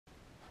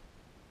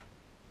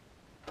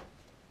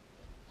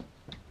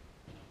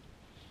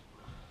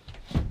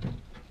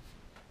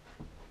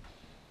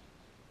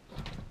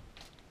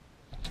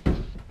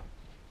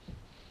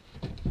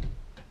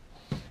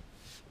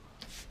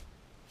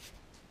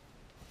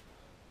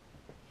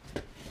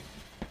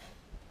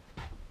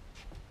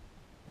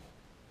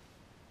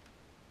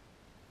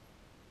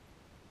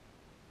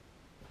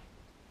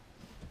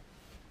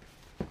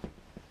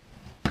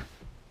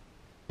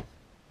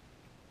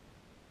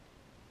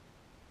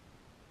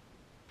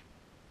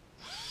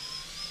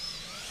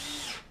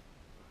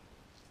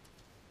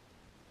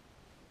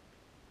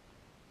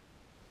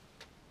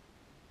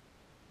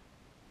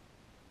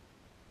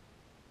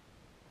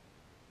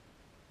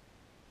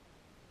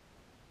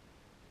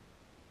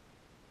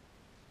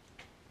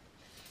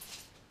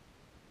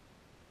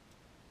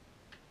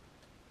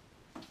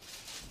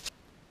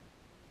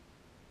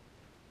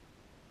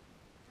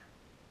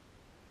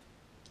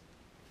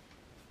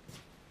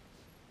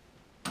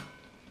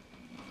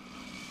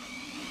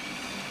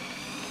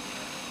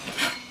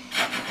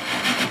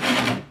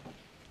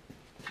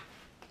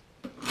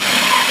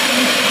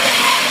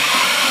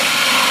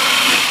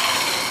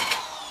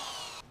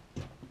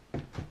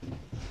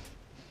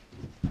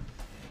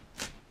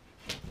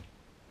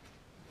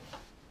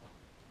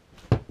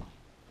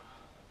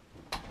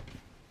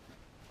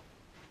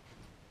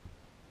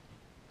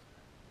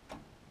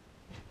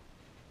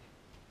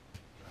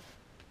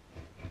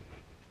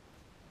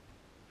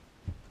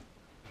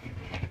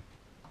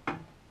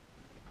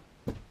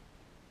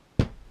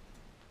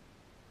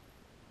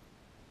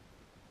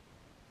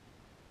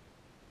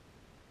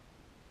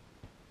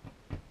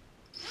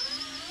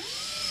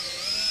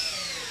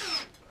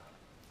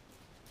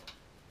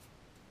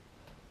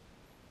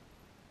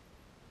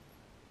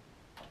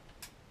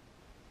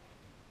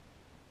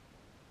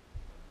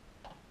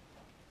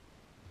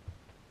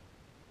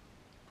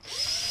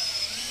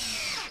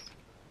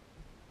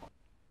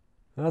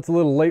Well, it's a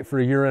little late for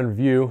a year-end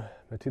review,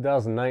 but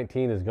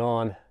 2019 is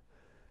gone.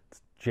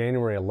 It's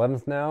January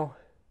 11th now.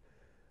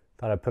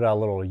 Thought I'd put out a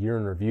little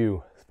year-end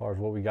review as far as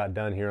what we got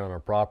done here on our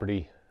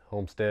property,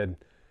 homestead,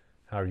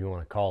 however you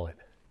want to call it.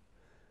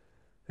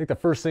 I think the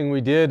first thing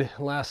we did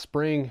last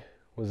spring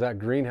was that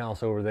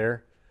greenhouse over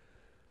there.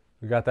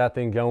 We got that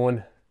thing going.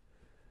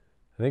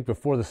 I think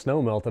before the snow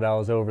melted, I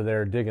was over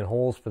there digging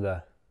holes for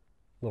the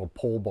little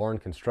pole barn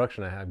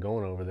construction I had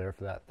going over there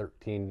for that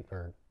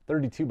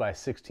 32 by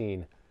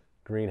 16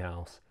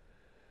 greenhouse.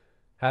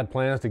 Had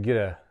plans to get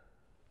a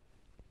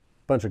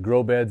bunch of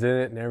grow beds in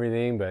it and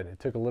everything, but it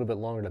took a little bit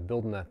longer to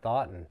build than I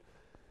thought, and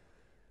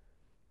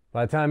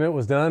by the time it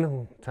was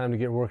done, time to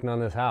get working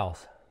on this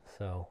house.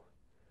 So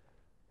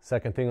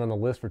second thing on the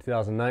list for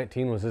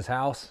 2019 was this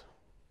house.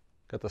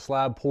 Got the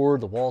slab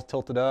poured, the walls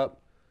tilted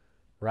up,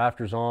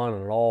 rafters on,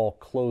 and it all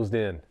closed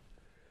in.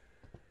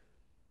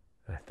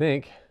 I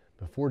think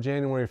before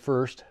January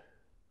 1st,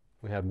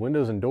 we had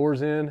windows and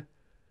doors in,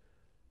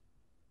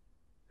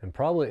 and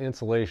probably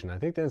insulation. I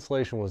think the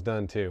insulation was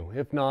done too.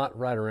 If not,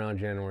 right around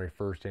January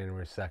 1st,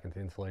 January 2nd, the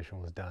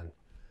insulation was done.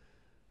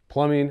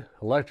 Plumbing,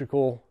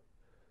 electrical,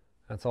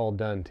 that's all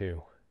done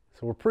too.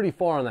 So we're pretty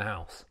far on the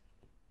house.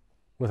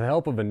 With the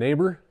help of a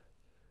neighbor,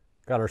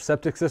 got our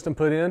septic system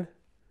put in.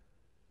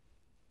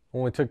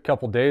 Only took a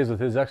couple days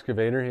with his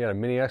excavator. He had a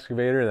mini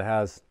excavator that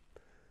has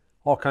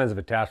all kinds of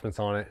attachments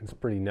on it. It's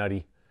pretty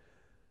nutty.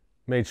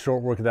 Made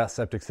short work of that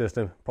septic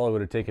system. Probably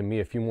would have taken me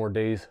a few more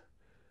days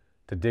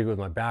to dig with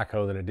my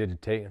backhoe than it did to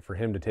take for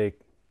him to take,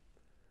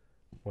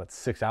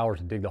 6 hours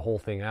to dig the whole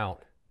thing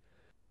out.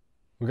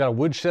 We got a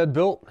wood shed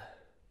built.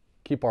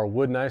 Keep our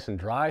wood nice and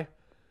dry.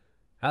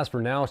 As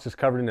for now, it's just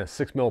covered in a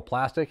 6mm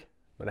plastic,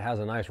 but it has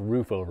a nice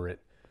roof over it.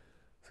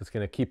 So it's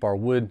going to keep our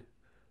wood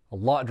a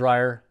lot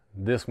drier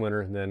this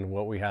winter than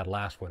what we had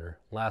last winter.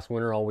 Last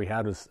winter, all we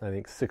had was, I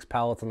think, 6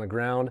 pallets on the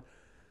ground,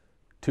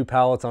 2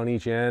 pallets on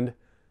each end,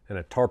 and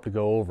a tarp to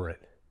go over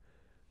it.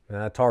 And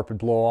that tarp would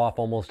blow off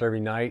almost every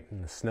night,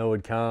 and the snow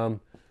would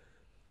come.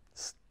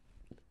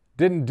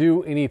 Didn't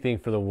do anything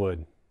for the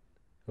wood.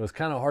 It was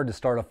kind of hard to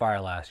start a fire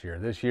last year.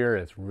 This year,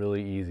 it's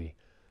really easy,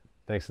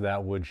 thanks to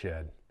that wood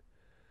shed.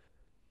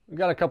 We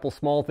got a couple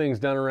small things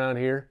done around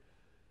here.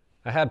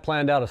 I had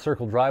planned out a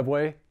circle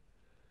driveway.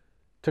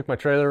 Took my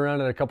trailer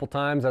around it a couple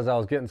times as I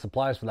was getting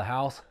supplies for the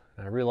house,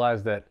 and I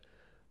realized that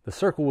the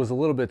circle was a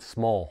little bit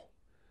small.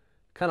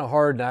 Kind of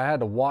hard, and I had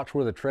to watch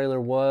where the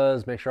trailer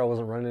was, make sure I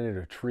wasn't running into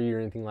a tree or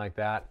anything like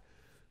that.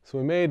 So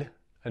we made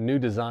a new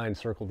design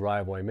circle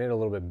driveway, made it a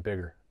little bit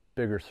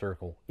bigger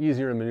circle,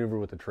 easier to maneuver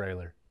with the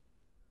trailer.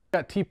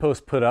 Got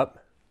T-posts put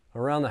up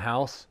around the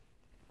house,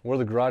 where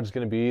the garage is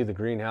going to be, the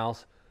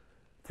greenhouse.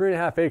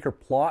 3.5 acre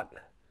plot.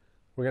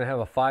 We're going to have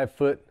a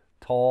 5-foot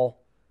tall,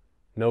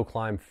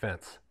 no-climb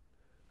fence.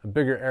 A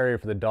bigger area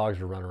for the dogs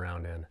to run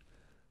around in.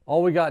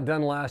 All we got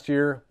done last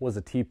year was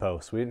a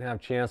T-post. We didn't have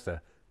a chance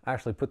to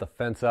actually put the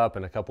fence up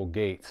and a couple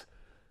gates.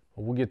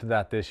 But we'll get to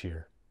that this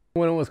year.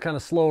 When it was kind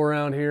of slow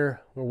around here,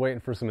 we're waiting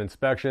for some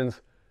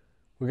inspections.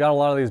 We got a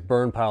lot of these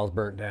burn piles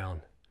burnt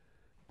down.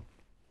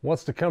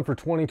 What's to come for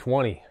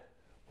 2020?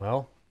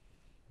 Well,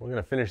 we're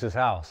going to finish this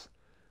house.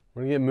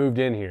 We're going to get moved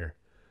in here.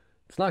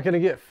 It's not going to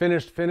get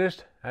finished.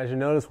 As you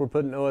notice, we're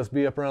putting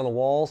OSB up around the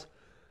walls.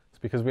 It's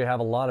because we have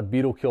a lot of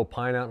beetle kill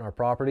pine out in our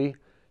property,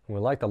 and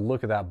we like the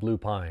look of that blue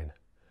pine.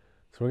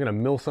 So we're going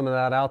to mill some of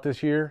that out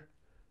this year,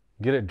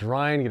 get it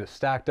drying, get it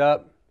stacked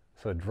up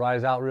so it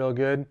dries out real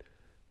good.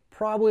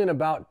 Probably in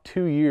about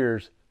 2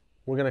 years,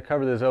 we're going to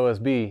cover this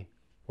OSB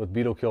with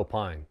beetle kill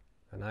pine,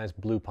 a nice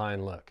blue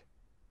pine look.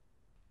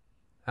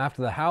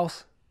 After the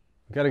house,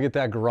 we've got to get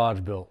that garage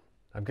built.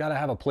 I've got to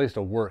have a place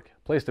to work,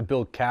 a place to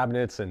build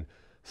cabinets and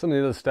some of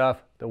the other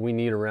stuff that we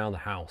need around the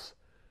house.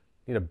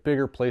 Need a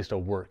bigger place to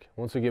work.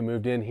 Once we get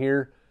moved in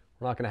here,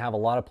 we're not going to have a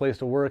lot of place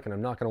to work, and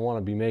I'm not going to want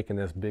to be making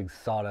this big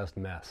sawdust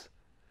mess.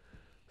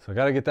 So I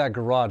got to get that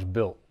garage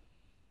built.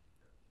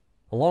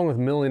 Along with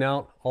milling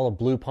out all the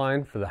blue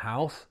pine for the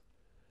house,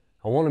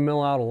 I want to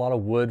mill out a lot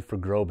of wood for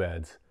grow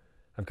beds.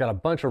 I've got a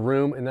bunch of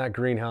room in that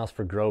greenhouse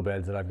for grow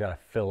beds that I've got to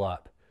fill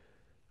up.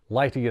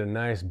 Like to get a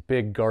nice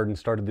big garden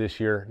started this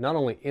year, not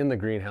only in the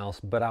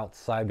greenhouse, but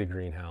outside the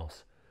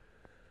greenhouse.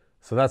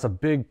 So that's a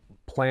big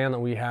plan that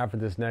we have for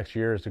this next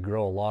year, is to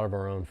grow a lot of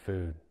our own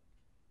food.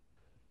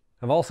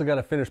 I've also got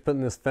to finish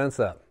putting this fence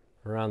up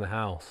around the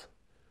house.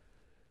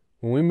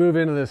 When we move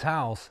into this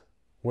house,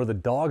 where the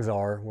dogs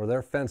are, where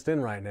they're fenced in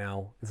right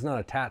now, it's not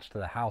attached to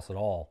the house at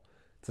all.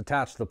 It's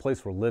attached to the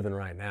place we're living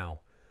right now.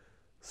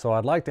 So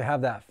I'd like to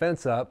have that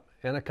fence up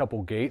and a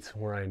couple gates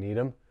where I need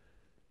them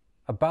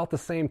about the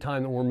same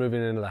time that we're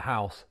moving into the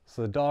house,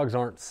 so the dogs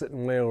aren't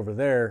sitting way over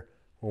there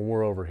when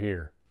we're over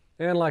here.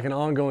 And like an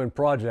ongoing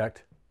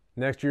project,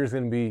 next year is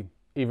going to be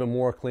even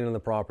more cleaning the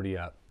property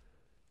up.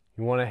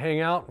 You want to hang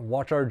out and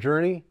watch our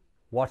journey,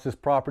 watch this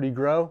property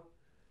grow?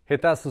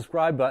 Hit that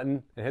subscribe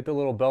button and hit the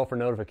little bell for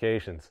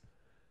notifications.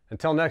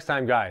 Until next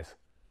time, guys,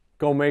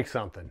 go make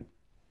something.